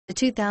The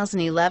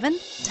 2011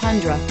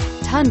 Tundra.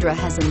 Tundra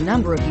has a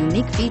number of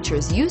unique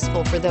features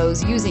useful for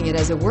those using it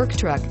as a work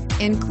truck,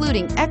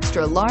 including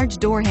extra large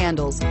door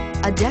handles,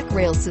 a deck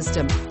rail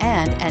system,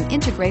 and an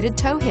integrated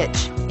tow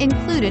hitch.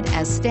 Included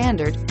as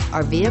standard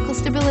are vehicle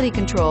stability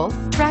control,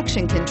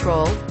 traction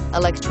control,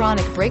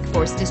 electronic brake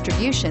force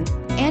distribution,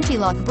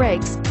 anti-lock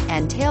brakes,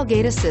 and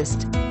tailgate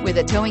assist. With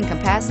a towing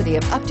capacity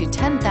of up to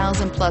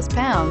 10,000 plus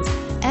pounds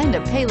and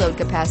a payload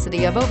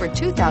capacity of over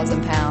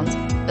 2,000 pounds,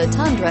 the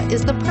Tundra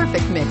is the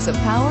perfect mix of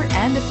power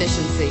and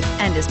efficiency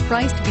and is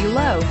priced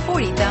below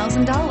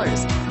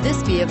 $40,000.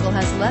 This vehicle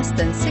has less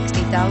than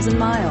 60,000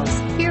 miles.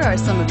 Here are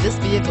some of this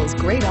vehicle's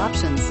great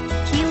options: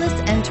 keyless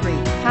entry,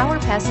 power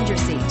passenger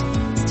seat,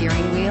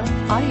 steering wheel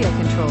audio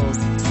controls,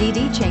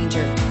 CD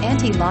changer,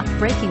 anti-lock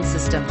braking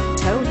system,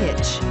 tow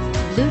hitch,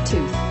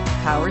 Bluetooth,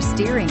 power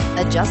steering,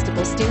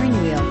 adjustable steering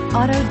wheel,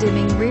 auto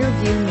dimming rear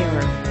view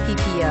mirror,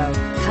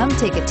 PPO. Come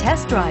take a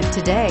test drive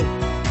today.